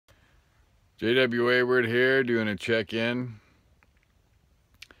JW Wayward here, doing a check-in.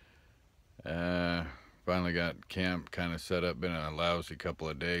 Finally got camp kind of set up. Been a lousy couple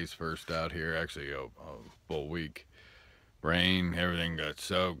of days first out here. Actually, a full week. Rain, everything got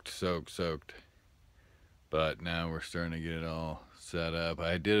soaked. But now we're starting to get it all set up.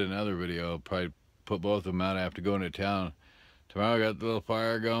 I did another video. I'll probably put both of them out. I have to go into town tomorrow. Got the little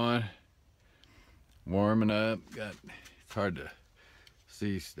fire going, warming up. It's hard to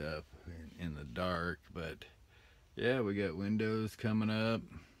see stuff in the dark, but yeah, we got windows coming up.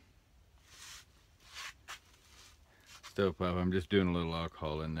 Stovetop, I'm just doing a little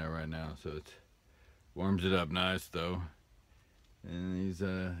alcohol in there right now, so it warms it up nice though. And these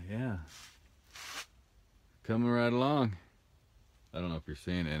yeah, coming right along. I don't know if you're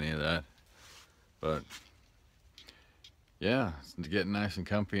seeing any of that, but yeah, it's getting nice and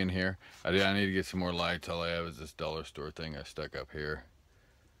comfy in here. I need to get some more lights. All I have is this dollar store thing I stuck up here,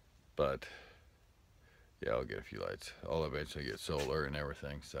 but yeah, I'll get a few lights. I'll eventually get solar and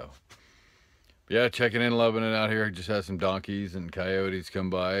everything. So yeah, checking in, loving it out here. Just had some donkeys and coyotes come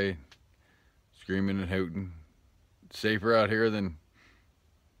by, screaming and hooting. It's safer out here than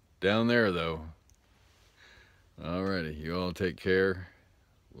down there though. Alrighty, you all take care.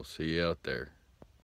 We'll see you out there.